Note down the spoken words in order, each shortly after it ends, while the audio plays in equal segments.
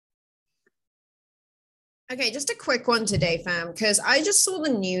Okay, just a quick one today, fam, because I just saw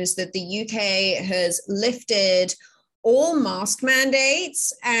the news that the UK has lifted all mask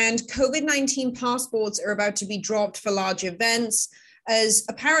mandates and COVID-19 passports are about to be dropped for large events, as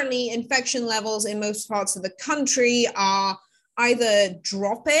apparently infection levels in most parts of the country are either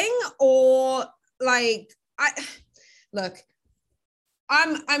dropping or like I look,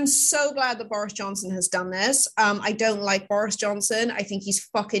 I'm so glad that Boris Johnson has done this. I don't like Boris Johnson. I think he's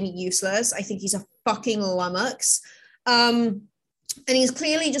fucking useless. I think he's a fucking lummox. And he's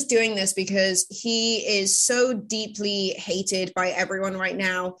clearly just doing this because he is so deeply hated by everyone right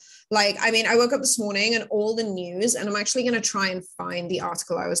now. Like, I mean, I woke up this morning and all the news, and I'm actually going to try and find the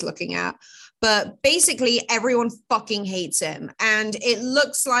article I was looking at. But basically, everyone fucking hates him. And it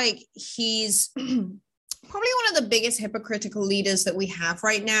looks like he's probably one of the biggest hypocritical leaders that we have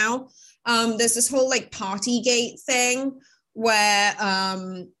right now. There's this whole like Partygate thing where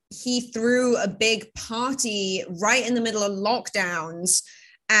he threw a big party right in the middle of lockdowns.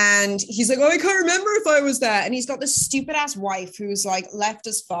 And he's like, oh, I can't remember if I was there. And he's got this stupid ass wife who's like left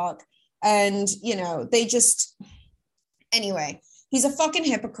as fuck. And, you know, they just, anyway, he's a fucking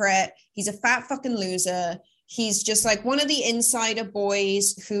hypocrite. He's a fat fucking loser. He's just like one of the insider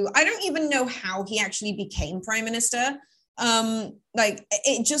boys who I don't even know how he actually became prime minister. Like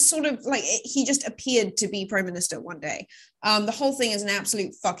it just sort of like he just appeared to be prime minister one day. The whole thing is an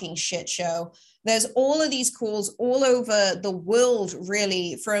absolute fucking shit show. There's all of these calls all over the world,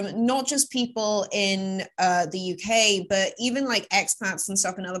 really, from not just people in the UK, but even like expats and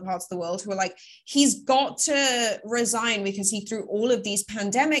stuff in other parts of the world who are like, he's got to resign because he threw all of these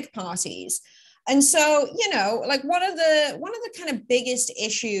pandemic parties. And so, you know, like one of the kind of biggest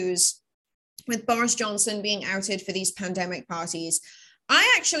issues with Boris Johnson being outed for these pandemic parties,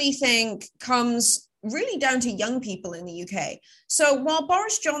 I actually think comes really down to young people in the UK. So while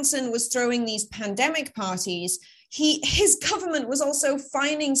Boris Johnson was throwing these pandemic parties, his government was also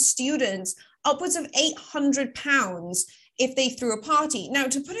fining students upwards of £800 if they threw a party. Now,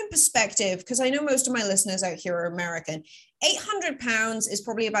 to put in perspective, because I know most of my listeners out here are American, £800 is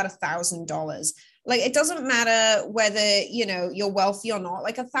probably about $1,000. Like, it doesn't matter whether, you know, you're wealthy or not.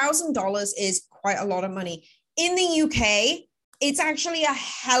 Like, $1,000 is quite a lot of money. In the UK, it's actually a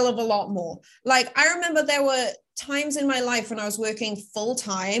hell of a lot more. Like, I remember there were times in my life when I was working full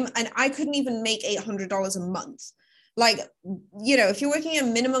time and I couldn't even make $800 a month. Like, you know, if you're working a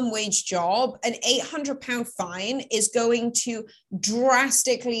minimum wage job, an £800 fine is going to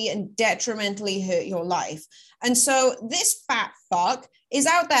drastically and detrimentally hurt your life. And so this fat fuck is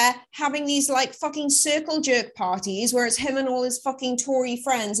out there having these like fucking circle jerk parties where it's him and all his fucking Tory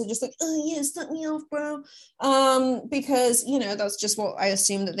friends are just like, oh yeah, suck me off, bro. Because, you know, that's just what I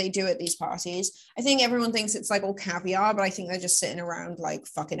assume that they do at these parties. I think everyone thinks it's like all caviar, but I think they're just sitting around like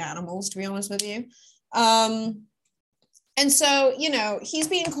fucking animals, to be honest with you. And so, you know, he's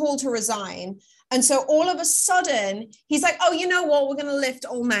being called to resign. And so all of a sudden, he's like, oh, you know what? We're going to lift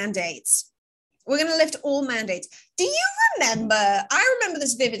all mandates. We're going to lift all mandates. Do you remember? I remember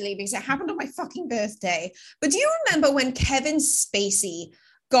this vividly because it happened on my fucking birthday. But do you remember when Kevin Spacey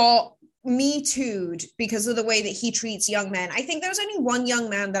got Me Too'd because of the way that he treats young men? I think there was only one young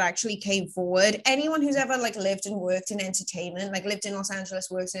man that actually came forward. Anyone who's ever like lived and worked in entertainment, like lived in Los Angeles,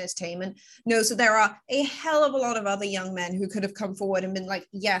 works in entertainment, knows that there are a hell of a lot of other young men who could have come forward and been like,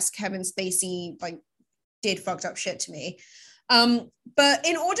 yes, Kevin Spacey like did fucked up shit to me. But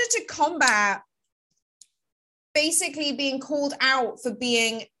in order to combat basically being called out for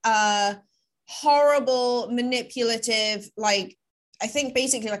being horrible, manipulative, like I think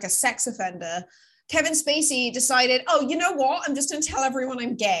basically like a sex offender, Kevin Spacey decided, oh, you know what? I'm just going to tell everyone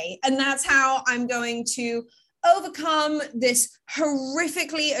I'm gay. And that's how I'm going to overcome this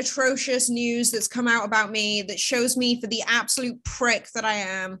horrifically atrocious news that's come out about me that shows me for the absolute prick that I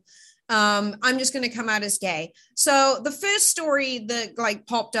am. I'm just going to come out as gay. So the first story that like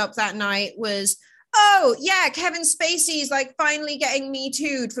popped up that night was, oh yeah, Kevin Spacey's like finally getting Me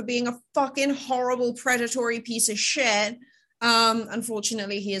Too'd for being a fucking horrible predatory piece of shit.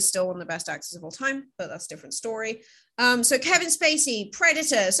 Unfortunately, he is still one of the best actors of all time, but that's a different story. So Kevin Spacey,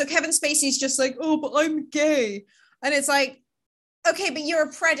 predator. So Kevin Spacey's just like, oh, but I'm gay. And it's like, okay, but you're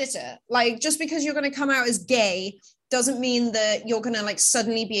a predator. Like, just because you're going to come out as gay doesn't mean that you're going to like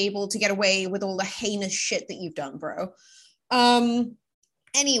suddenly be able to get away with all the heinous shit that you've done, bro.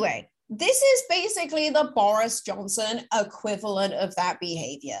 Anyway, this is basically the Boris Johnson equivalent of that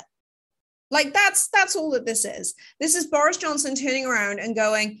behavior. Like that's all that this is. This is Boris Johnson turning around and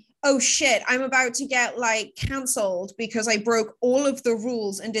going, oh shit, I'm about to get like cancelled because I broke all of the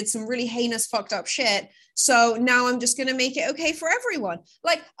rules and did some really heinous, fucked up shit. So now I'm just gonna make it okay for everyone.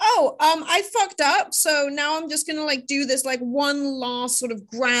 Like, oh, I fucked up. So now I'm just gonna like do this like one last sort of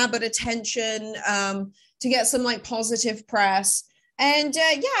grab at attention to get some like positive press. And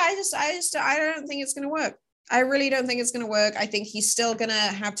I don't think it's gonna work. I really don't think it's going to work. I think he's still going to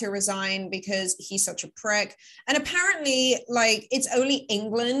have to resign because he's such a prick. And apparently, like, it's only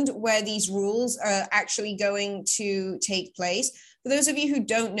England where these rules are actually going to take place. For those of you who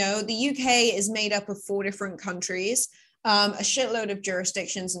don't know, the UK is made up of 4 different countries, a shitload of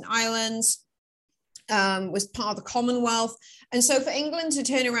jurisdictions and islands, was part of the Commonwealth. And so for England to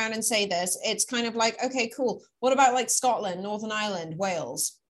turn around and say this, it's kind of like, okay, cool. What about like Scotland, Northern Ireland,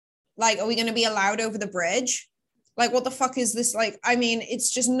 Wales? Like, are we going to be allowed over the bridge? Like, what the fuck is this? Like, I mean,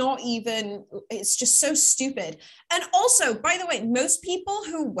 it's just not even, it's just so stupid. And also, by the way, most people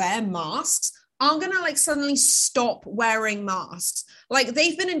who wear masks aren't going to like suddenly stop wearing masks. Like,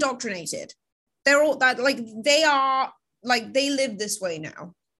 they've been indoctrinated. They're all that, like, they are, like, they live this way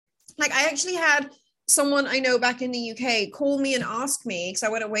now. Like, I actually had someone I know back in the UK call me and ask me, because I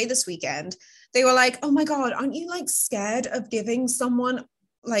went away this weekend. They were like, oh my God, aren't you like scared of giving someone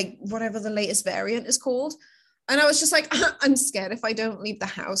like whatever the latest variant is called? And I was just like, I'm scared if I don't leave the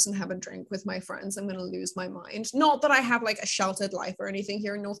house and have a drink with my friends, I'm going to lose my mind. Not that I have like a sheltered life or anything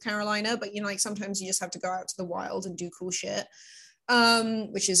here in North Carolina, but you know, like sometimes you just have to go out to the wild and do cool shit,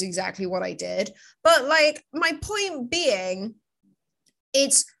 which is exactly what I did. But like my point being,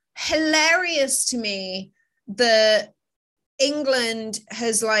 it's hilarious to me that England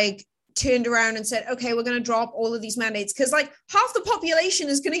has like turned around and said, okay, we're going to drop all of these mandates because like half the population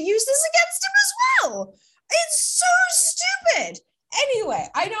is going to use this against him as well. It's so stupid. Anyway,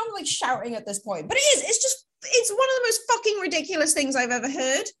 I know I'm like shouting at this point, but it's one of the most fucking ridiculous things I've ever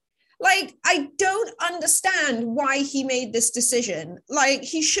heard. Like, I don't understand why he made this decision. Like,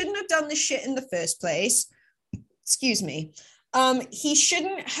 he shouldn't have done this shit in the first place. Excuse me. He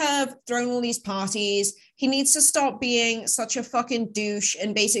shouldn't have thrown all these parties. He needs to stop being such a fucking douche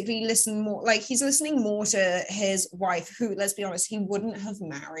and basically listen more. Like, he's listening more to his wife, who, let's be honest, he wouldn't have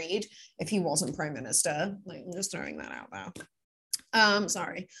married if he wasn't prime minister. Like, I'm just throwing that out there.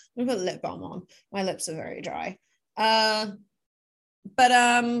 Sorry, I'm gonna put lip balm on. My lips are very dry.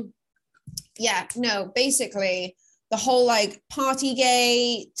 Yeah, no, basically the whole like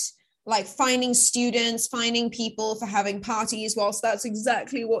Partygate, like finding students, finding people for having parties, whilst that's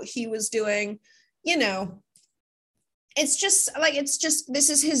exactly what he was doing, you know, it's just, this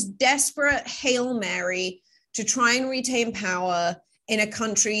is his desperate Hail Mary to try and retain power in a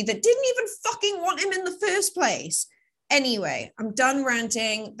country that didn't even fucking want him in the first place. Anyway, I'm done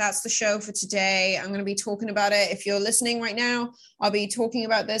ranting. That's the show for today. I'm going to be talking about it. If you're listening right now, I'll be talking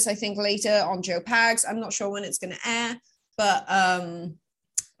about this, I think, later on Joe Pags. I'm not sure when it's going to air, but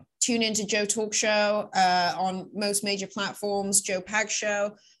tune into Joe Talk Show on most major platforms, Joe Pags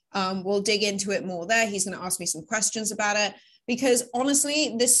Show. We'll dig into it more there. He's going to ask me some questions about it because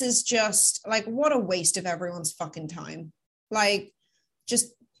honestly, this is just like, what a waste of everyone's fucking time. Like,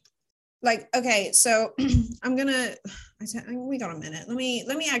 just like, okay, so we got a minute. Let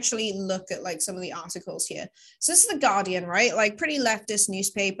me actually look at like some of the articles here. So this is the Guardian, right? Like pretty leftist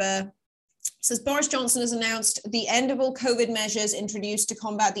newspaper. It says Boris Johnson has announced the end of all COVID measures introduced to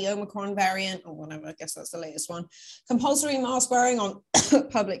combat the Omicron variant, or whatever, I guess that's the latest one. Compulsory mask wearing on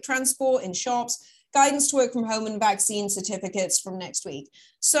public transport, in shops, guidance to work from home, and vaccine certificates from next week.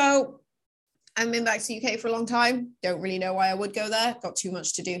 So I've been back to the UK for a long time. Don't really know why I would go there. Got too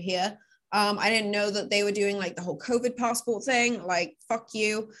much to do here. I didn't know that they were doing like the whole COVID passport thing. Like, fuck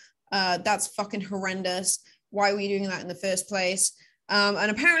you. That's fucking horrendous. Why were you doing that in the first place?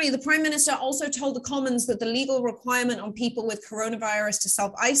 And apparently the Prime Minister also told the Commons that the legal requirement on people with coronavirus to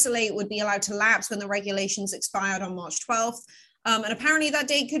self-isolate would be allowed to lapse when the regulations expired on March 12th. And apparently that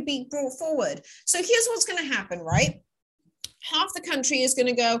date could be brought forward. So here's what's going to happen, right? Half the country is going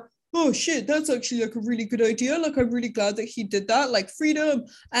to go, oh shit, that's actually like a really good idea. Like, I'm really glad that he did that, like freedom.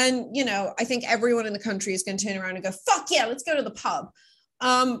 And, you know, I think everyone in the country is going to turn around and go, fuck yeah, let's go to the pub.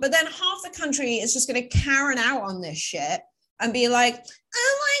 But then half the country is just going to Karen out on this shit and be like,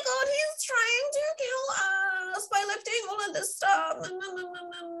 oh my God, he's trying to kill us by lifting all of this stuff.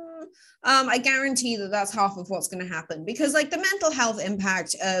 I guarantee that that's half of what's going to happen because like the mental health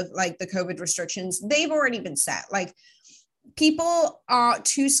impact of like the COVID restrictions, they've already been set. Like, people are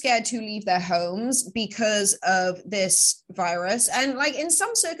too scared to leave their homes because of this virus. And like in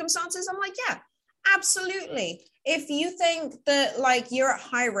some circumstances, I'm like, yeah, absolutely. If you think that like you're at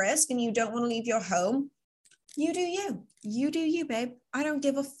high risk and you don't want to leave your home, You do you. You do you, babe. I don't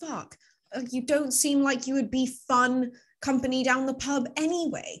give a fuck. You don't seem like you would be fun company down the pub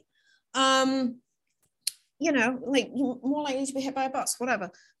anyway. Like more likely to be hit by a bus,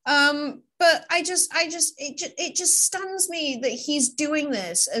 whatever. But it just stuns me that he's doing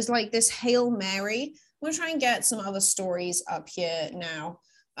this as like this Hail Mary. I'm gonna try and get some other stories up here now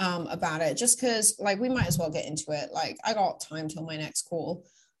about it, just because like we might as well get into it. Like I got time till my next call.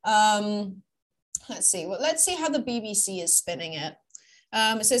 Let's see. Well, let's see how the BBC is spinning it.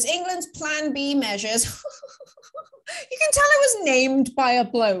 It says England's Plan B measures. You can tell it was named by a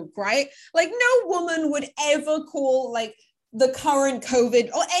bloke, right? Like no woman would ever call like the current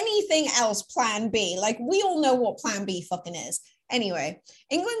COVID or anything else Plan B. Like we all know what Plan B fucking is. Anyway,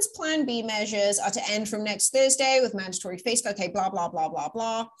 England's Plan B measures are to end from next Thursday with mandatory face coverings. Okay, blah, blah, blah, blah,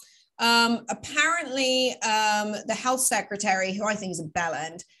 blah. Apparently, the health secretary, who I think is a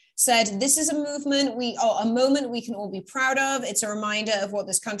bellend, said this is a a moment we can all be proud of. It's a reminder of what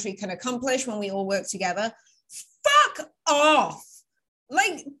this country can accomplish when we all work together. Fuck off.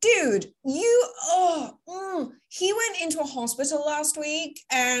 Like, dude, he went into a hospital last week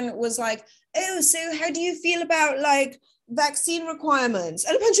and was like, oh, so how do you feel about like vaccine requirements?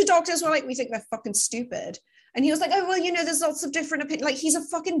 And a bunch of doctors were like, we think they're fucking stupid. And he was like, oh, well, there's lots of different opinions. Like, he's a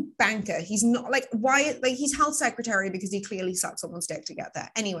fucking banker. He's not like, why? Like, he's health secretary because he clearly sucked someone's dick to get there.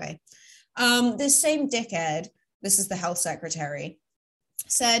 Anyway, this same dickhead, this is the health secretary,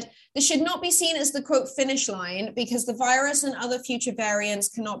 said this should not be seen as the quote finish line because the virus and other future variants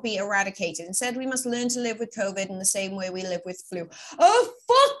cannot be eradicated. Instead, we must learn to live with COVID in the same way we live with flu. Oh,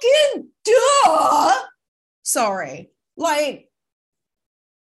 fucking duh! Sorry. Like,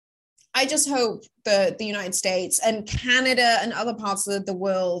 I just hope that the United States and Canada and other parts of the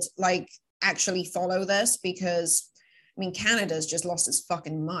world like actually follow this because, I mean, Canada's just lost its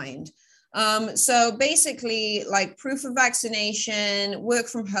fucking mind. So basically, like proof of vaccination, work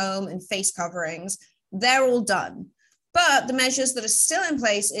from home, and face coverings, they're all done. But the measures that are still in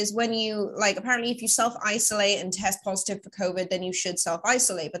place is when you, like, apparently if you self-isolate and test positive for COVID, then you should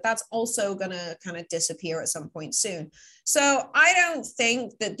self-isolate. But that's also going to kind of disappear at some point soon. So I don't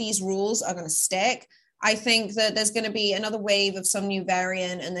think that these rules are going to stick. I think that there's going to be another wave of some new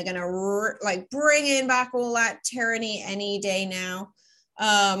variant and they're going to like bring in back all that tyranny any day now.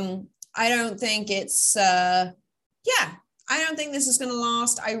 I don't think it's, I don't think this is going to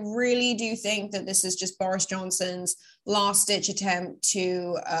last. I really do think that this is just Boris Johnson's last-ditch attempt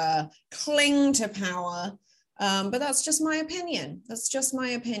to cling to power. But that's just my opinion. That's just my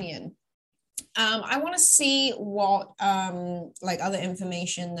opinion. I want to see what, like, other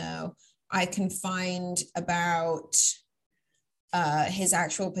information, though, I can find about his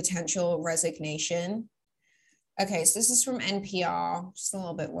actual potential resignation. Okay, so this is from NPR, just a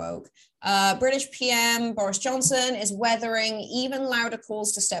little bit woke. British PM Boris Johnson is weathering even louder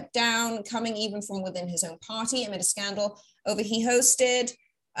calls to step down, coming even from within his own party amid a scandal over he hosted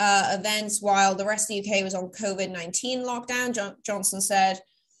events while the rest of the UK was on COVID-19 lockdown. Johnson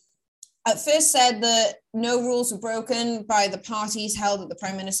at first said that no rules were broken by the parties held at the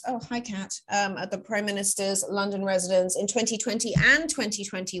Prime Minister, at the Prime Minister's London residence in 2020 and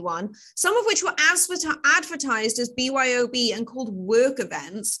 2021, some of which were advertised as BYOB and called work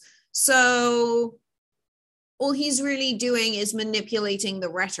events. So all he's really doing is manipulating the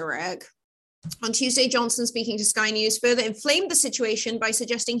rhetoric. On Tuesday, Johnson, speaking to Sky News, further inflamed the situation by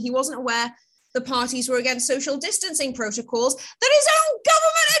suggesting he wasn't aware the parties were against social distancing protocols that his own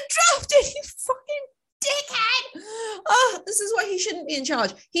government had drafted. You fucking dickhead. Oh, this is why he shouldn't be in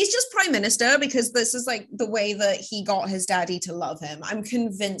charge. He's just prime minister because this is like the way that he got his daddy to love him. I'm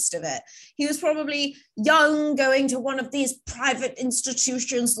convinced of it. He was probably young, going to one of these private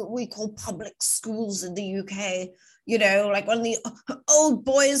institutions that we call public schools in the UK, like one of the old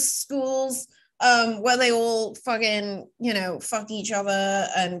boys' schools. Where they all fucking, fuck each other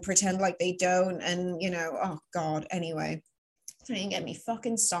and pretend like they don't. And, oh God, anyway, don't even get me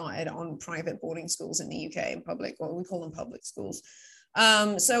fucking started on private boarding schools in the UK in public, or we call them public schools.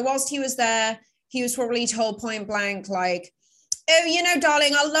 So whilst he was there, he was probably told point blank, like, oh,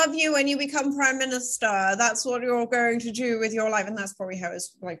 darling, I'll love you when you become prime minister. That's what you're going to do with your life. And that's probably how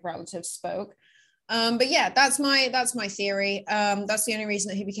his relatives spoke. But yeah, that's my theory. That's the only reason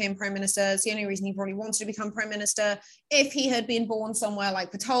that he became prime minister. It's the only reason he probably wanted to become prime minister. If he had been born somewhere like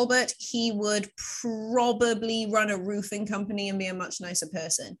Port Talbot, he would probably run a roofing company and be a much nicer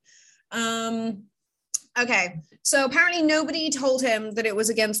person. Okay, so apparently nobody told him that it was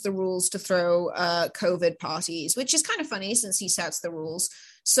against the rules to throw COVID parties, which is kind of funny since he sets the rules.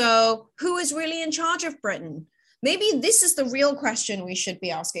 So who is really in charge of Britain? Maybe this is the real question we should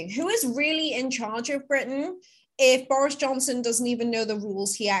be asking. Who is really in charge of Britain if Boris Johnson doesn't even know the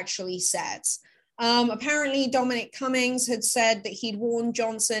rules he actually sets? Apparently, Dominic Cummings had said that he'd warned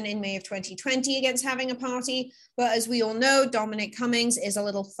Johnson in May of 2020 against having a party. But as we all know, Dominic Cummings is a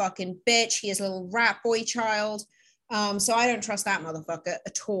little fucking bitch. He is a little rat boy child. So I don't trust that motherfucker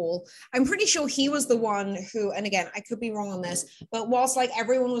at all. I'm pretty sure he was the one who, and again, I could be wrong on this, but whilst like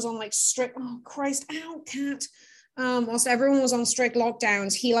everyone was on like strict, oh Christ, ow, cat. Whilst everyone was on strict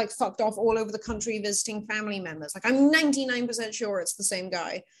lockdowns, he like fucked off all over the country visiting family members. Like I'm 99% sure it's the same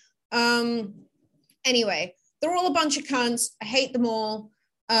guy. Anyway, they're all a bunch of cunts. I hate them all.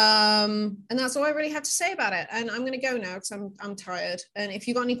 And that's all I really have to say about it. And I'm going to go now because I'm tired. And if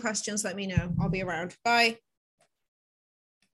you got any questions, let me know. I'll be around. Bye.